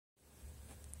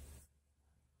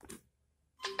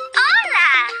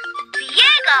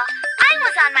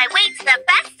to the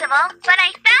festival, but I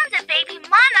found a baby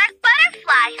monarch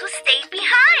butterfly who stayed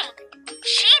behind.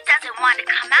 She doesn't want to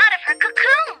come out of her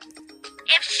cocoon.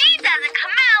 If she doesn't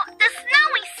come out, the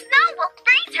snowy snow will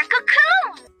freeze her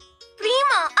cocoon.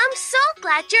 Primo, I'm so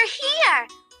glad you're here.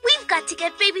 We've got to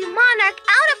get baby monarch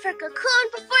out of her cocoon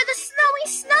before the snowy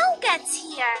snow gets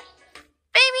here.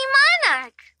 Baby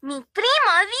monarch, mi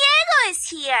primo Diego is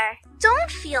here. Don't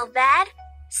feel bad.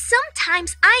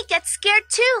 Sometimes I get scared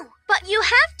too, but you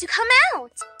have to come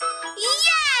out.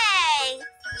 Yay!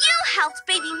 You helped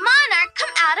baby monarch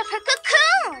come out of her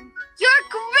cocoon. You're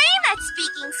great at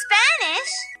speaking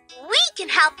Spanish. We can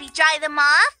help you dry them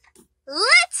off.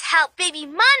 Let's help baby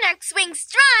monarch's wings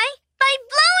dry by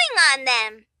blowing on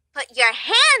them. Put your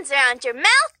hands around your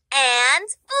mouth and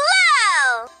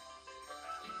blow.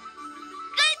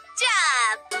 Good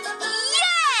job!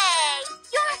 Yay!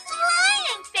 You're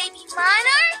flying, baby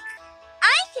monarch.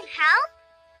 I can help.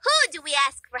 Who do we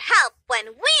ask for help when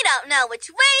we don't know which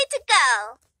way to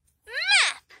go?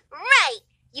 Map! Right.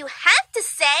 You have to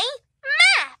say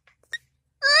map.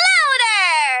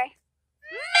 Louder!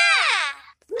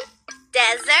 Map!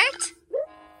 Desert.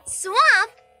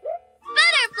 Swamp.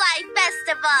 Butterfly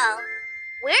Festival.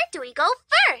 Where do we go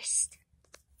first?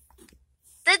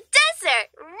 The desert.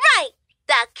 Right.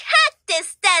 The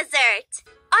Cactus Desert.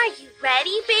 Are you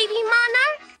ready, baby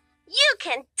monarch? You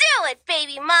can do it,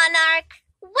 baby monarch.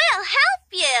 We'll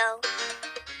help you.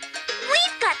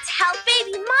 We've got to help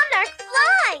baby monarch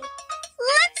fly.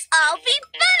 Let's all be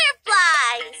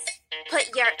butterflies.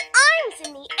 Put your arms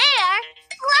in the air,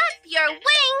 flap your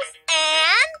wings,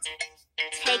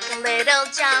 and take a little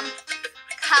jump.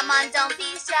 Come on, don't be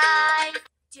shy.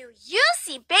 Do you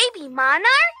see baby monarch?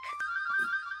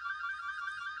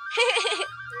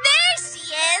 There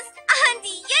she is, on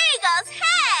Diego's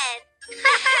head.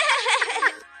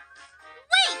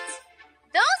 Wait,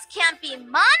 those can't be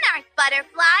monarch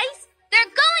butterflies. They're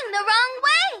going the wrong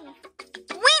way.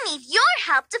 We need your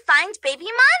help to find baby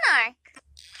monarch.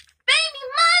 Baby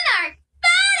monarch,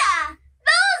 Betta!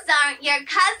 Those aren't your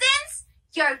cousins.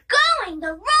 You're going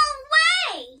the wrong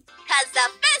way. 'Cause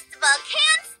the festival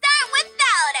can't start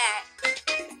without her.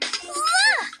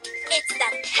 Look, it's the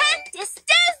Cactus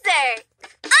Desert.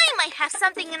 I might have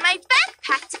something in my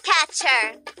backpack to catch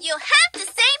her. You have to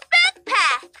say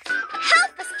backpack.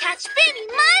 Help us catch baby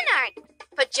monarch.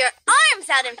 Put your arms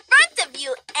out in front of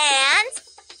you and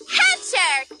catch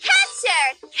her, catch her,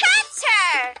 catch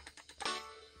her.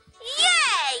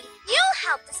 Yay! You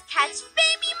helped us catch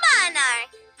baby monarch.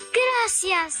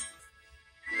 Gracias.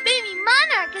 Baby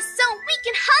monarch is so weak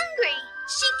and hungry.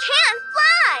 She can't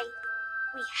fly.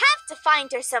 We have to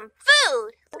find her some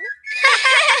food.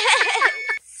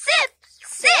 Sip,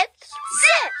 sip,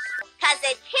 sip. 'Cause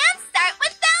it can't start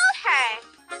without her.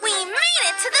 We made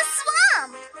it to the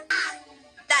swamp.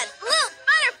 That blue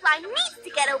butterfly needs to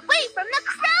get away from the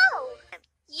crow.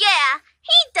 Yeah,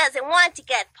 he doesn't want to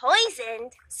get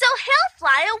poisoned, so he'll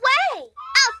fly away.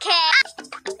 Okay.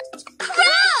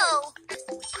 Crow!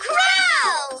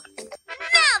 Crow!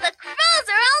 Now the crows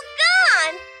are all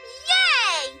gone.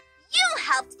 Yay! You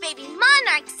helped baby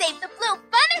monarch save the blue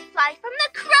butterfly from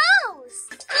the crows.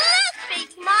 Look,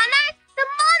 baby monarch, the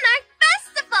Monarch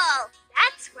Festival.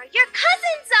 That's where your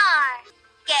cousins are.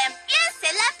 Que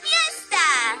empiece la fiesta.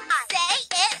 Say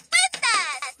it with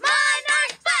us.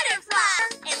 Monarch butterfly.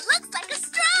 It looks like a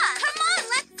straw. Come on,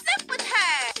 let's sip with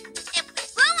her. If we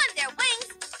blow on their wings,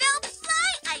 they'll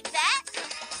fly, I bet.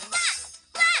 Flap,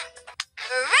 flap.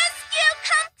 Rescue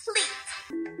complete.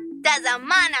 Does a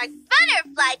monarch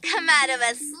butterfly come out of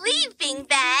a sleeping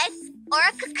bag or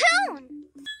a cocoon?